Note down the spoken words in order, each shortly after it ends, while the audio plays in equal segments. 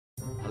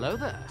Hello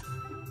there.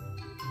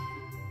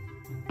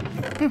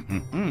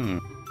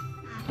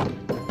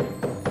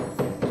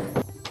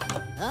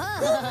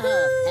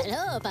 Oh,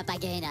 hello,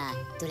 papagena.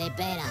 Tu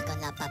libera con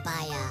la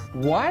papaya.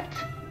 What?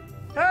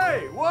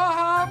 Hey, what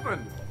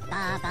happened?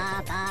 Ba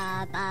ba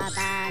ba ba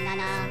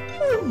banana.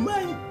 Oh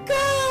my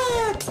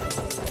God!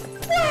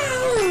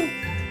 Wow!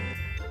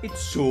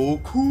 It's so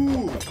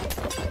cool.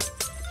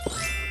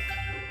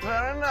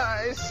 Very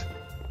nice.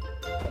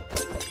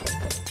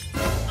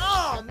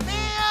 Oh,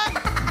 man!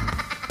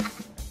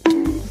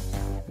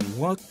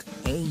 What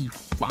a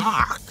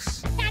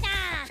fox!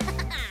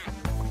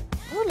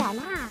 Ooh la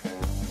la.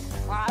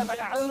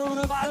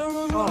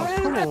 Oh,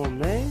 come on,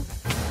 man.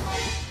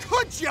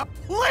 Could you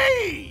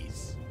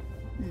please?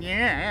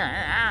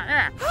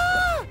 Yeah.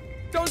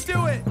 Don't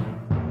do it!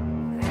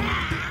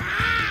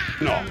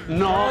 No,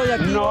 no,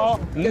 no,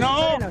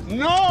 no,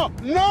 no,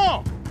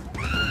 no!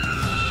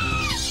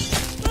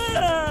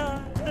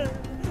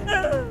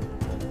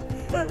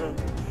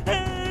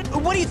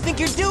 What do you think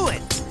you're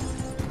doing?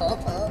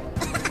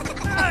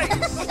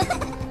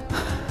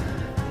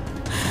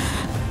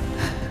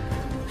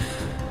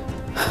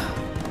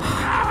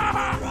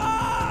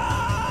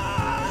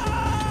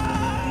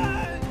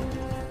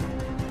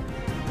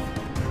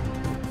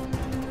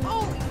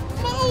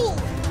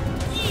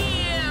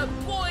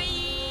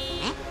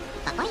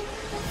 Papoy?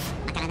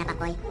 Akala na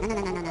papoy? No.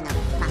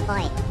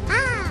 Papoy.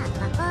 Ah,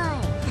 papoy.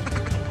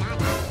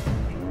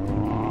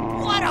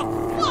 What a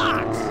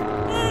fox!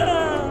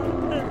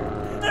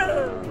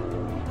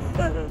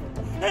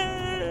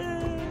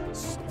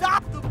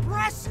 Stop the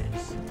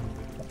presses!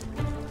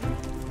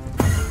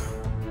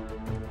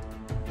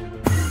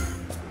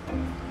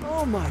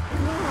 Oh my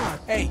God!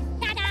 Hey!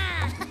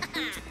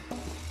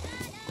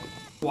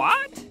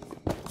 What?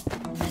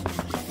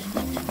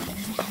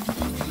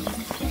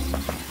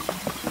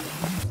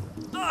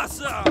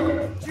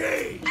 Awesome!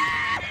 Gee!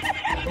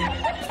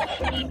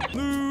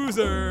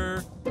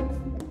 Loser!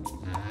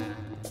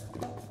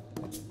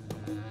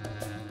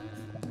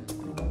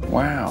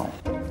 Wow.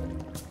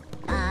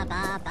 Ba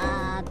ba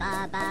ba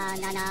ba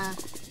banana.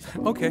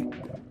 Okay.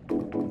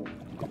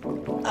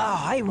 Oh,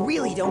 I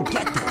really don't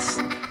get this.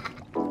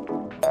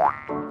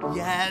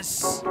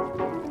 Yes.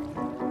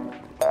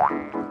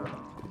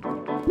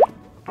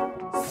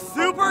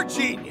 Super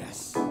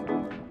genius.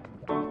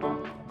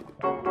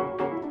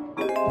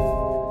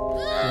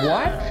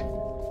 What?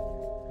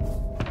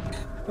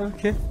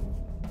 Okay.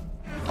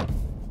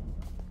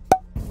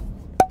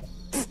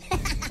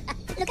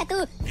 Look at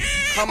you.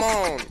 Come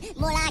on.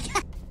 Mulak.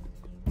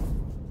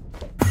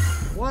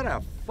 What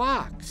a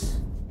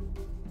fox.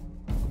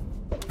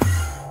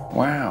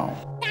 Wow.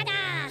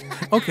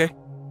 Okay.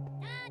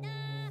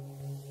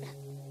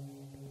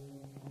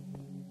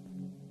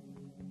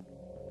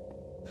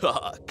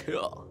 Ha,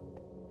 cool.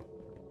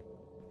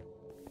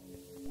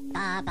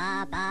 Ba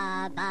ba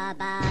ba ba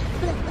ba.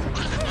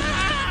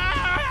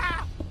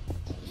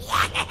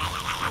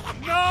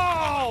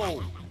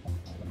 No!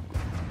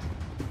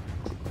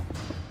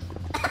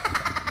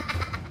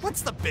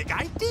 What's the big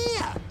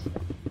idea?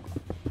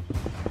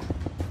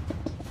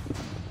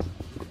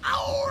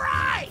 All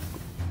right!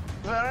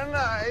 Very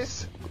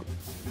nice.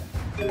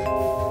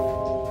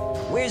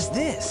 Where's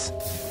this?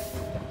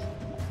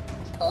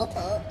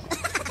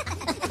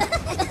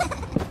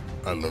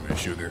 I love you,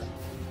 sugar.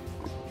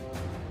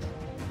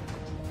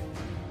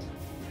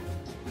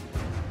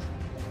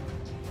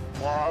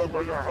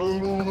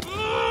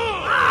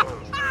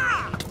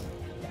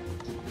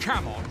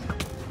 Come on.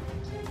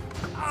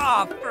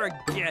 Ah,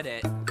 forget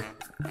it.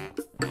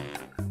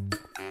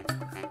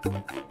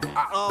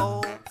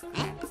 Uh-oh.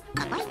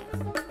 Papoy?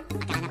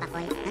 Akala na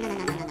papoy?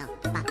 No.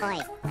 Papoy.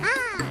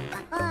 Ah,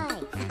 papoy.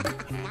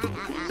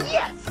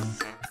 Yes!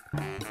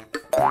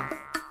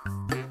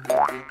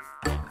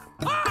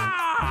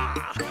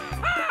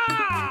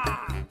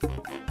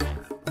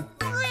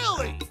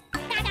 Really?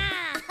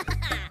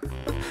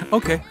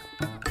 Okay.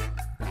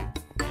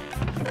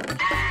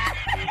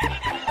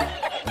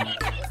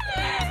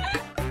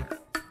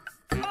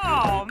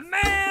 Oh,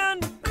 man!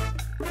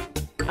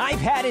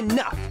 I've had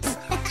enough.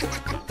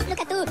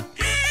 Look at you.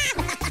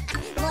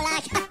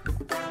 Mulak.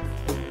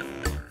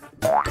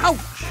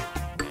 Ouch!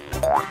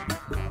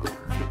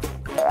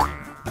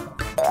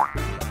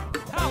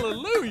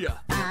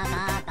 Hallelujah! Ba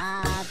ba ba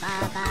ba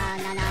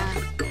banana.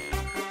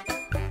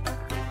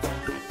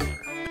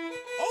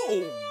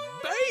 Oh,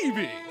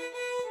 baby!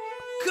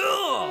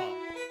 Cool!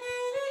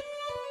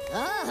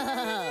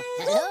 Oh,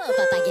 hello,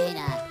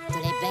 papagena. Tu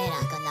libera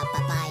con la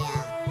papaya.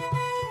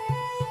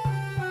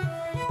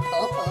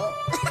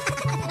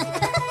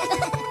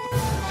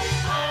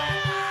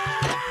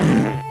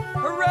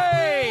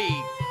 Hooray!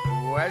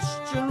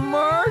 Question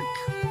mark?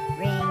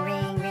 Ring,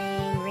 ring,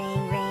 ring,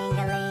 ring,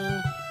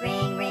 ring-a-ling.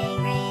 Ring,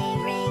 ring,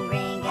 ring, ring,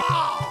 ring.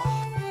 Oh,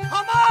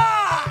 come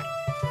on!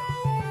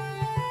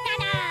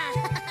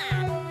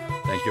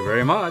 Thank you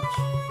very much.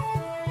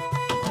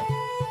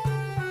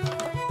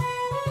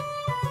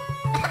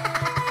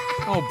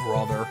 Oh,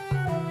 brother.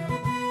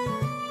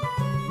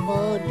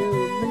 Bodu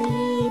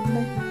blib.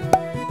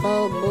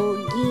 Bobo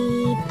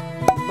gip.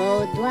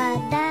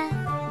 Doigt, da,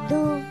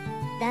 do,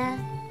 da,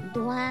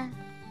 doigt,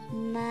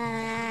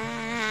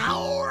 ma.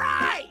 All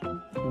right!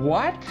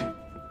 What?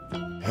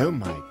 Oh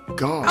my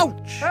God.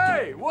 Ouch!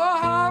 Hey,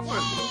 what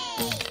happened?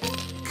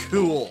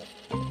 Cool.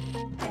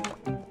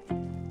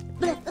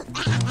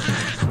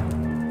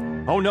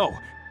 Oh no!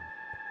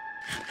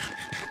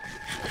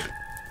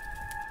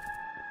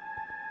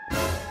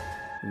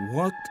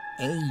 What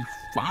a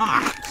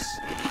fox!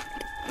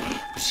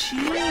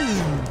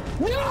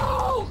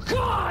 No,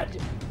 God!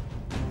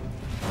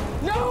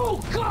 No,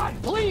 God,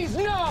 please,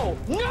 no!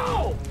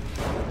 No!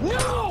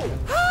 No!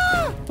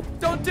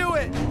 Don't do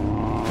it!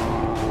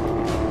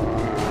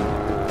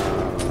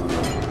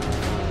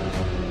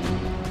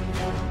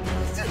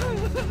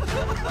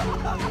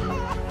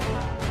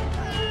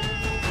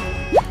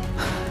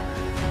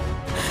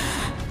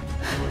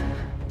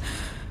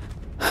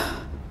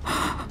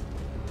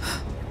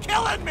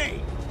 Killing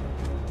me!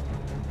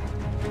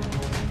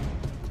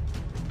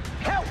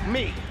 Help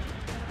me!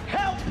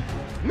 Help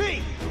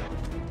me!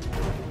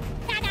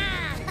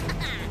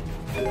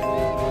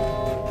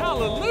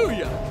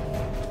 Hallelujah!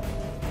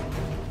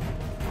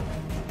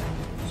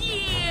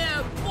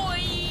 Yeah,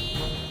 boy!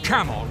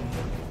 Come on!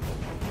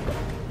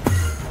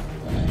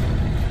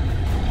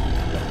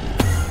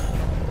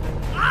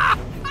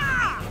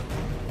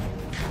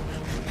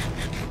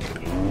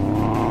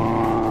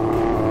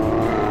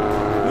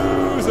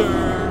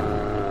 Loser!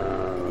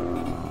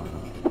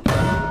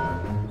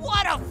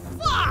 What a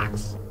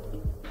fox!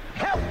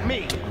 Help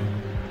me!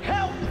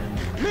 Help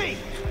me!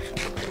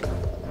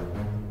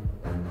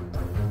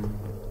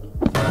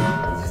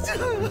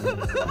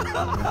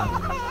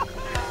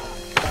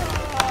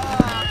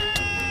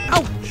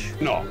 Ouch!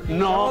 No,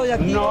 no,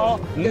 no,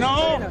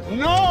 no,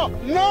 no,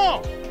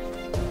 no!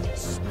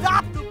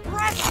 Stop the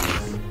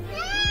presses!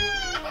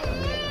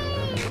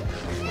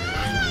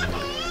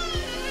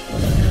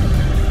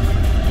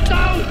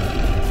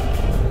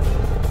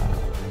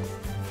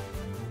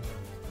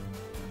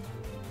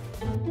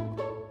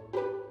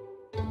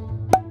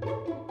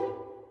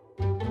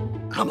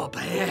 I'm a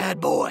bad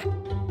boy.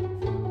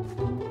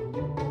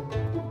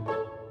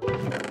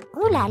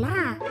 Ooh la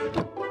la.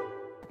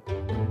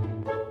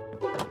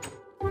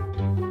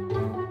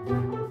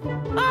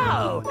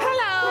 Oh,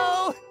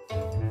 hello!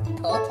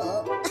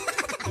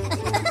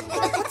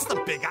 What's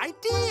the big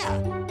idea?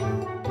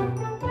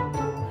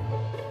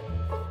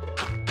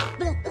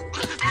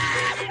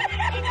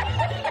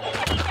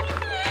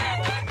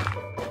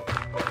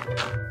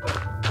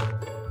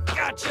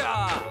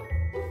 Gotcha!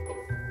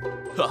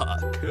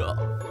 Cool.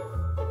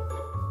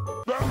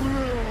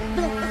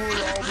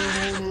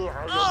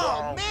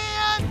 Oh,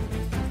 man!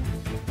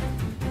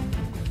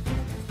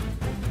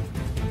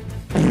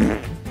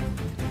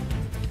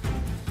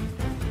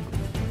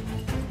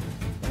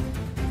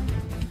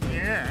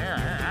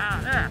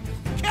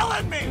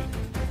 Killing me!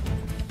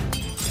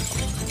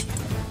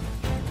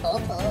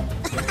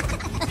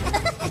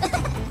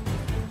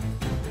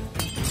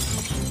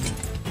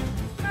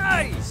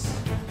 Nice!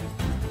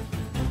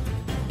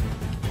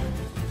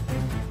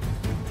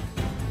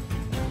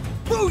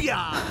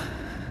 Booyah!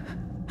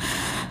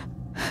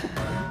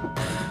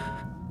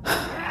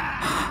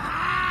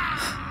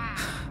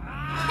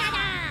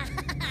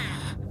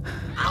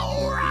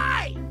 All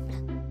right!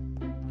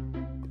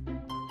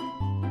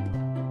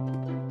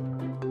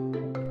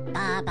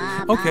 Ba ba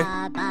Okay.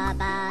 ba ba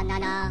ba na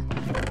na.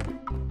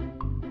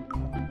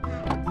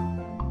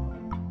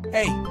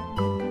 Hey,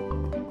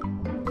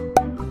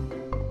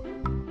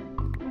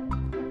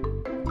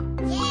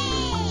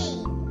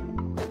 Yay!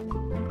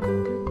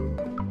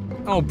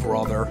 Oh,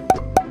 brother.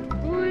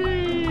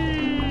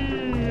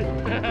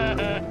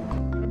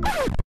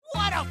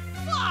 what a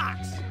fox!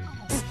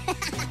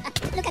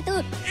 Look at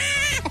you.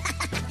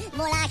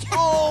 Bolak.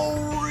 Oh,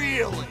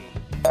 really?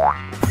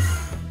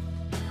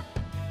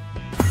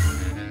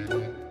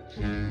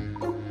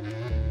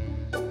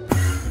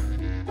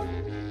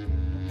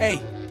 Hey.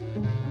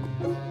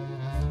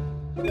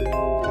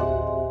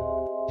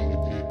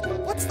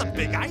 What's the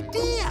big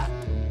idea?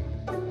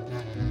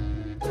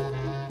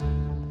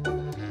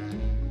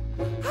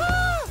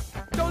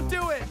 Don't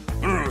do it!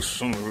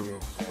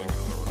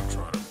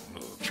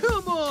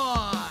 Come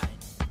on!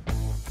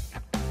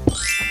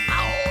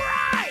 All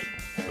right!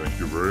 Thank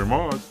you very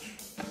much.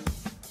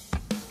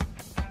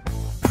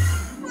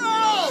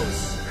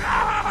 Gross!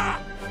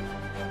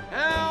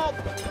 Help!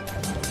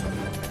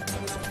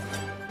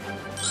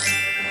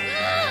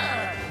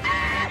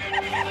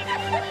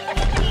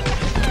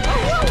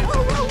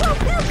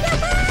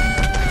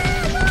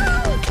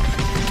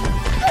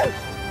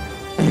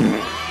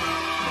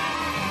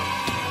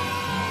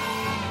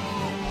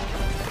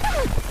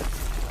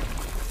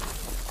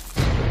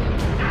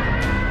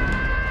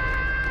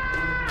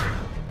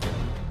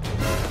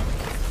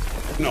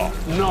 No,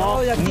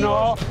 no,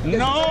 no,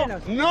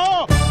 no,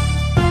 no!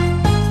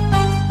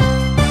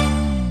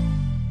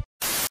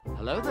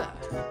 Hello there.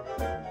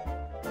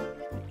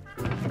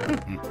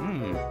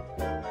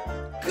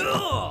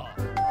 Cool!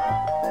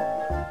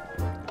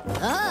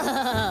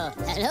 Oh,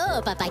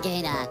 hello,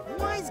 Papagena.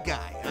 Wise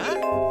guy, huh?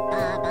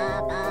 Ba ba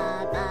ba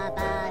ba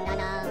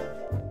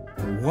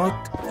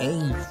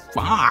A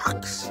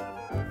fox.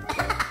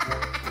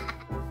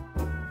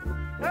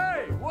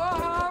 Hey, what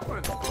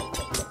happened?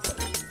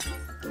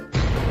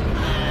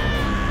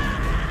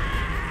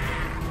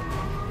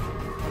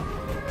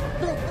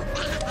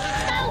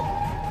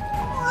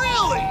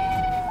 Really?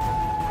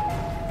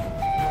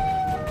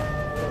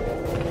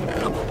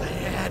 I'm a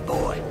bad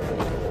boy.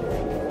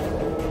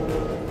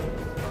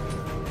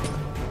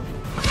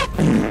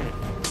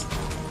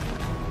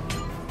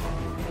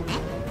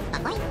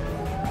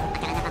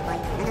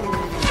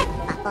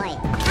 Papoy.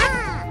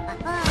 Ah,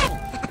 papoy.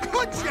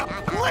 Could you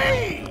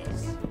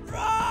please?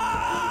 Run!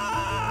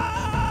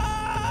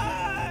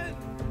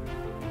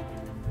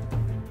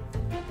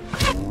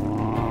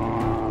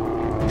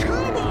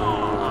 Come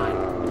on!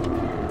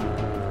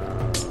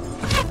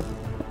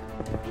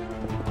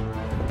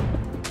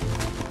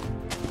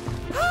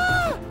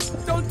 Ah!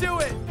 Don't do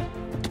it!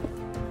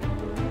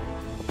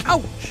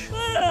 Ouch!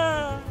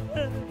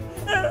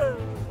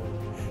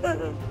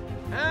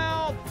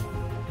 Help!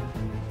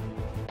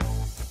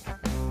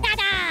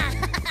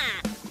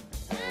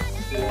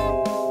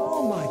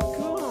 Oh my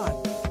god!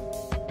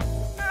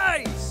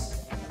 Nice!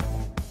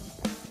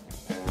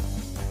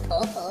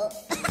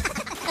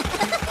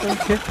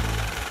 Okay.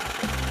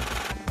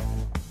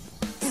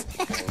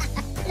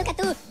 Look at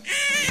you.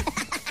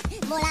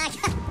 Molak.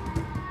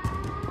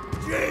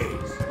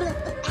 Jeez!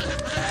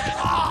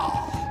 Oh,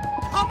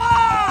 come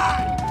on!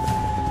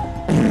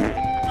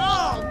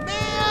 Oh,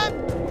 man!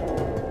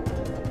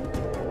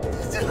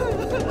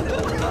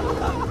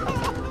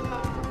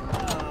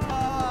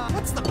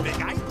 What's the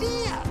big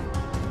idea?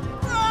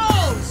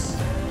 Gross!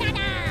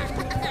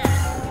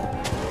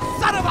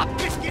 Son of a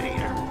biscuit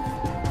eater!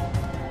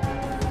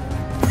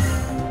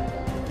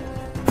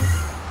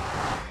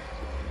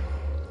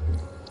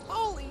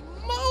 Holy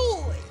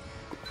moly!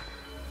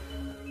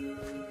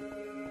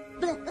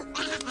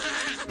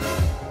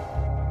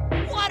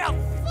 What a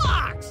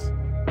fox!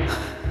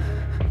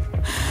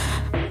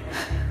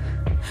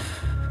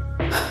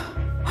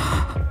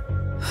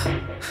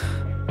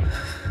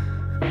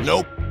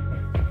 Nope.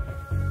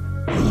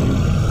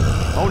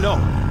 Oh no.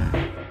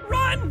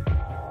 Run!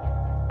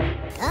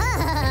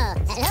 Oh,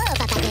 hello,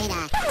 Papagena.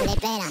 Le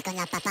pera con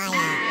la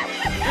papaya.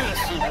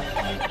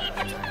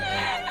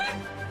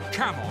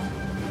 Come on.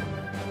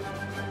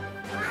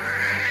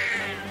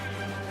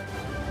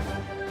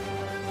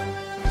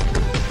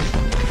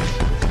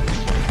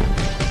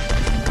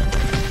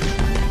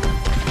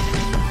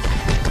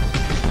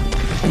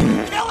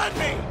 Killing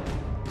me!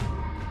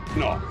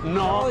 No,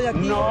 no, Oye,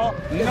 aquí. no,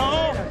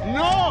 no,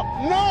 no,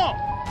 no.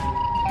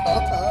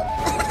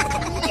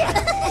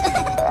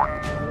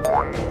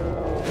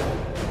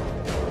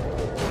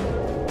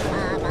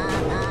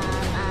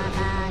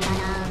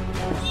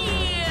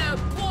 Yeah,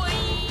 boy!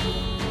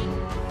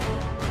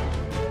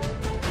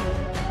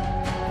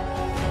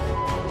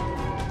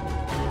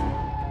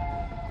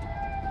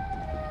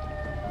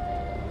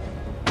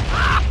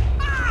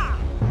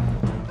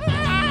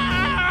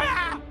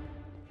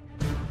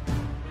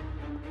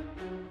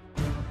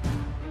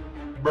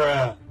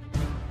 Bruh.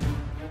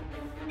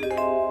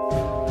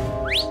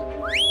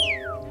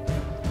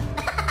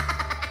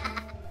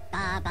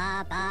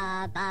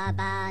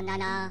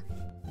 Banana.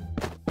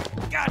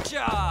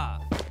 Gotcha!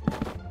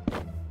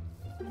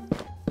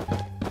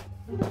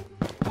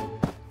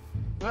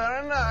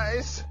 Very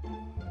nice.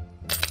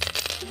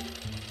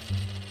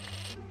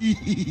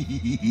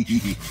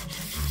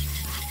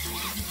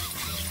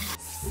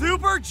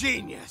 Super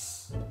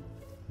genius!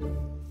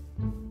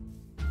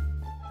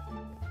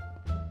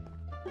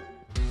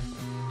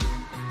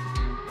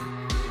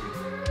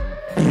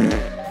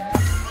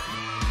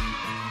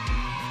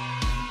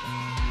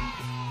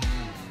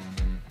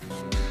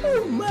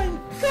 Oh my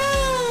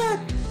god!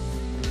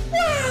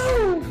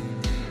 Wow!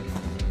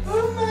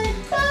 Oh my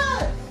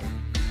god!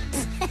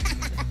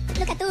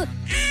 Look at you.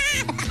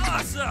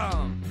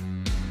 Awesome!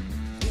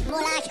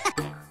 Molak.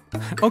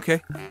 Okay.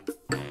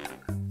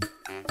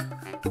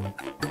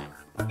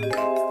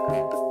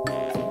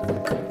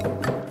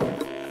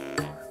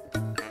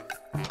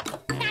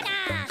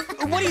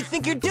 What do you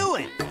think you're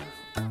doing?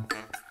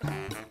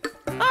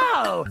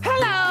 Oh,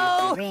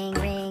 hello! Ring,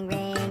 ring,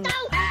 ring.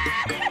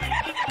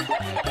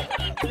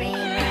 Ring,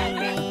 ring,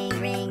 ring,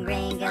 ring,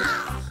 ring.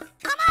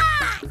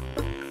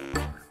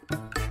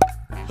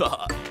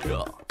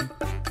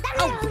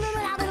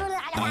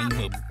 I'm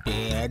a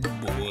bad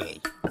boy.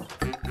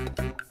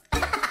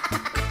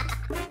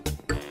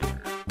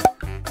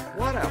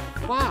 What a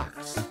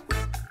fox!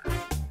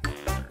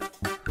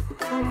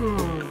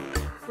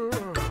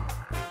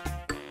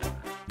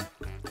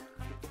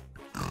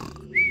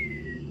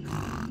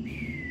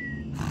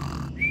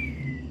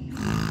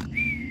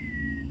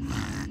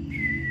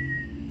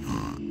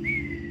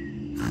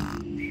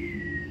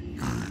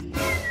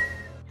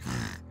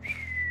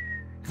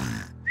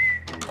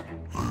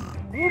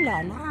 Ooh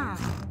la la!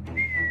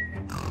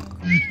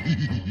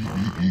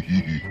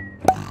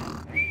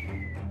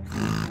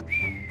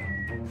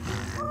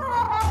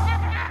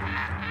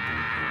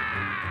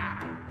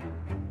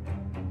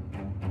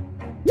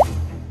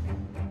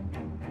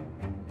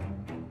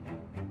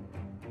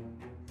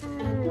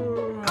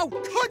 Oh,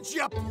 could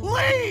you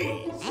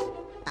please?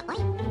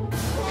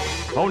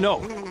 Oh no!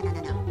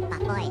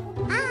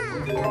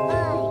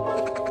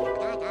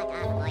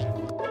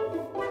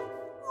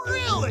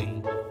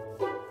 Really?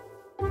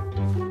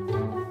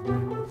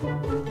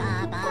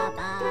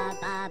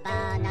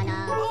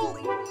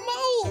 Holy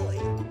moly!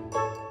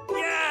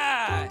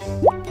 Yes!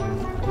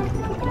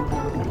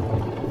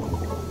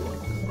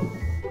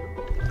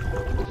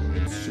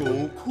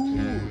 So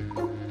cool.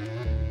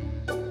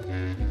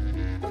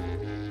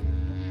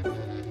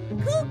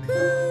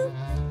 Cuckoo!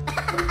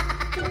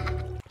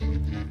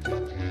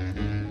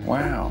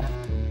 Wow.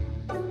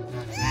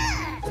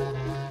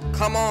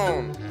 Come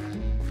on.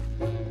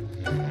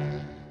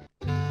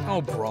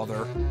 Oh,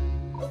 brother.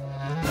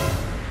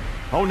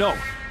 Oh no!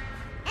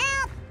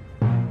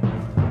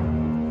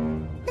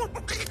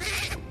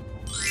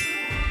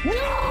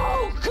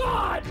 No,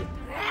 God!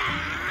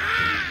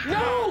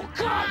 No,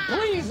 God,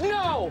 please,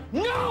 no!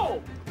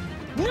 No!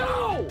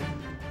 No!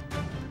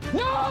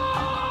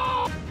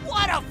 No!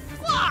 What a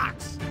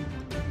fox!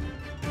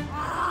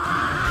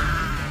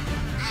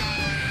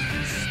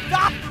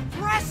 Stop the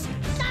presses!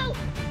 No!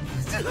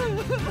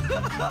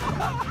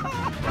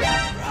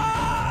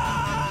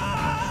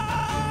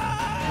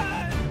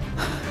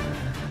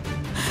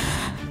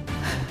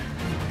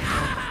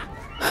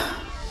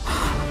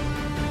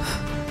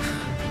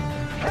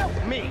 Help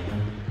me!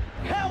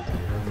 Help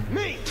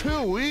me!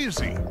 Too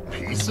easy.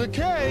 Piece of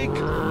cake.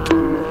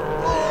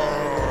 Oh,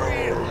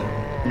 really?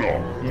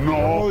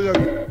 No.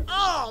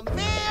 Oh,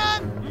 man!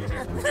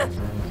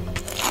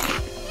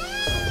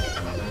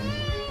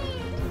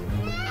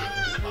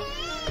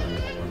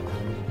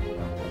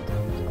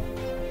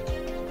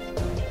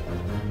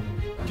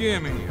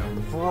 Give me a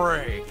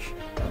break.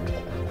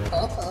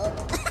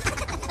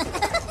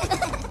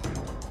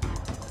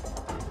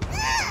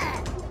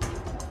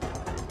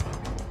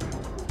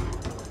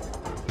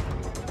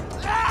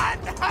 Ah,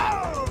 no!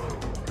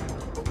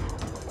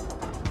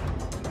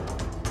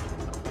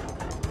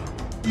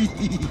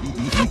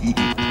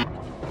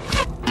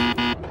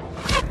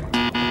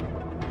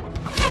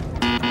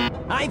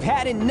 I've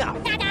had enough.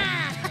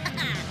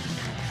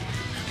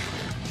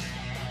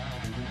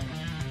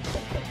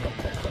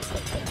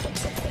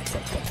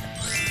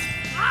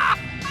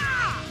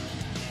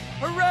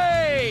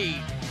 Hooray!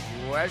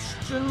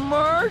 Question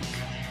mark?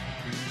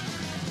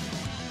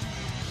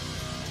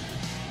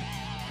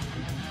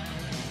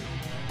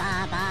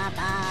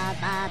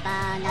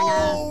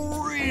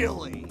 Oh,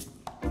 really?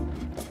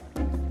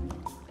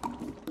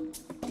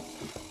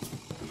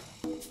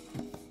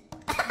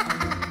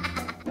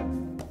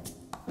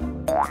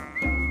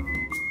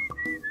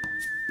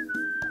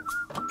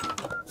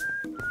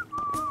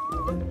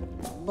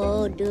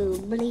 Bodu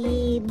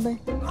bleeb,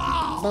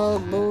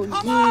 Oh, bobu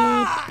come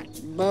geep, on!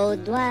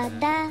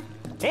 bodwada.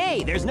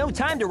 Hey, there's no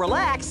time to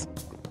relax.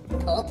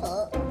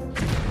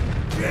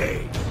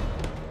 Jeez.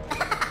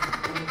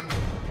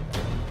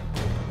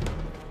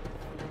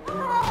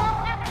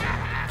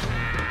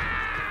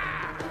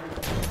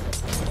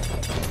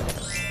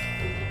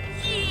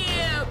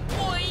 Yeah,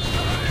 boy!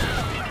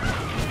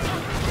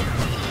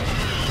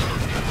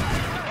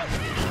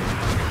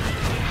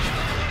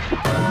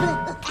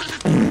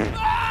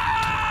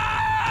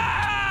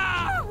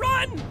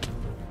 Run!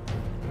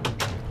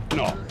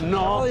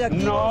 No.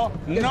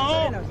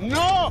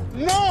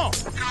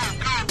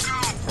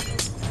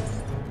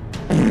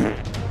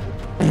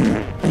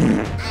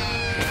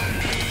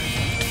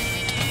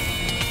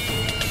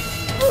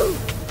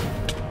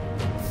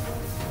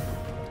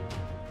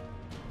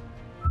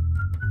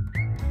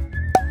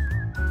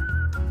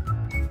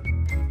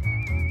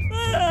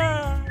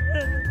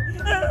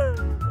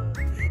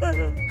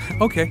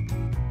 Okay.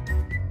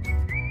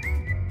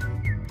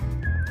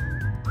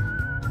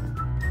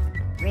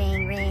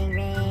 Ring, ring,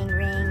 ring,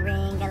 ring,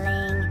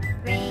 ring-a-ling.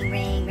 Ring,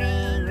 ring,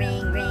 ring,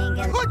 ring,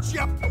 ring-a-ling. Could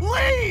you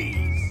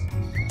please?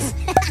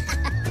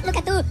 Look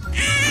at you!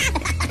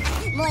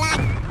 Mula!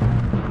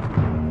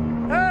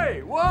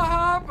 Hey, what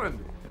happened?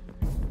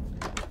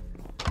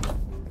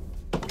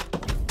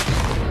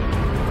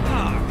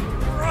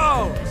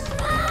 Gross!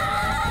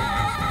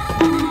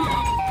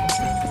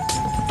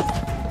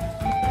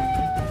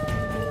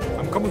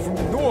 I'm coming from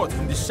the north,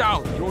 from the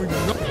south. You don't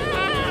even know.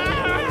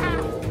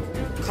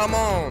 Come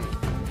on.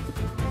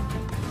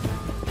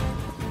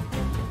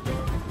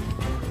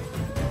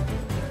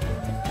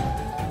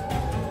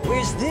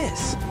 Where's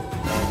this?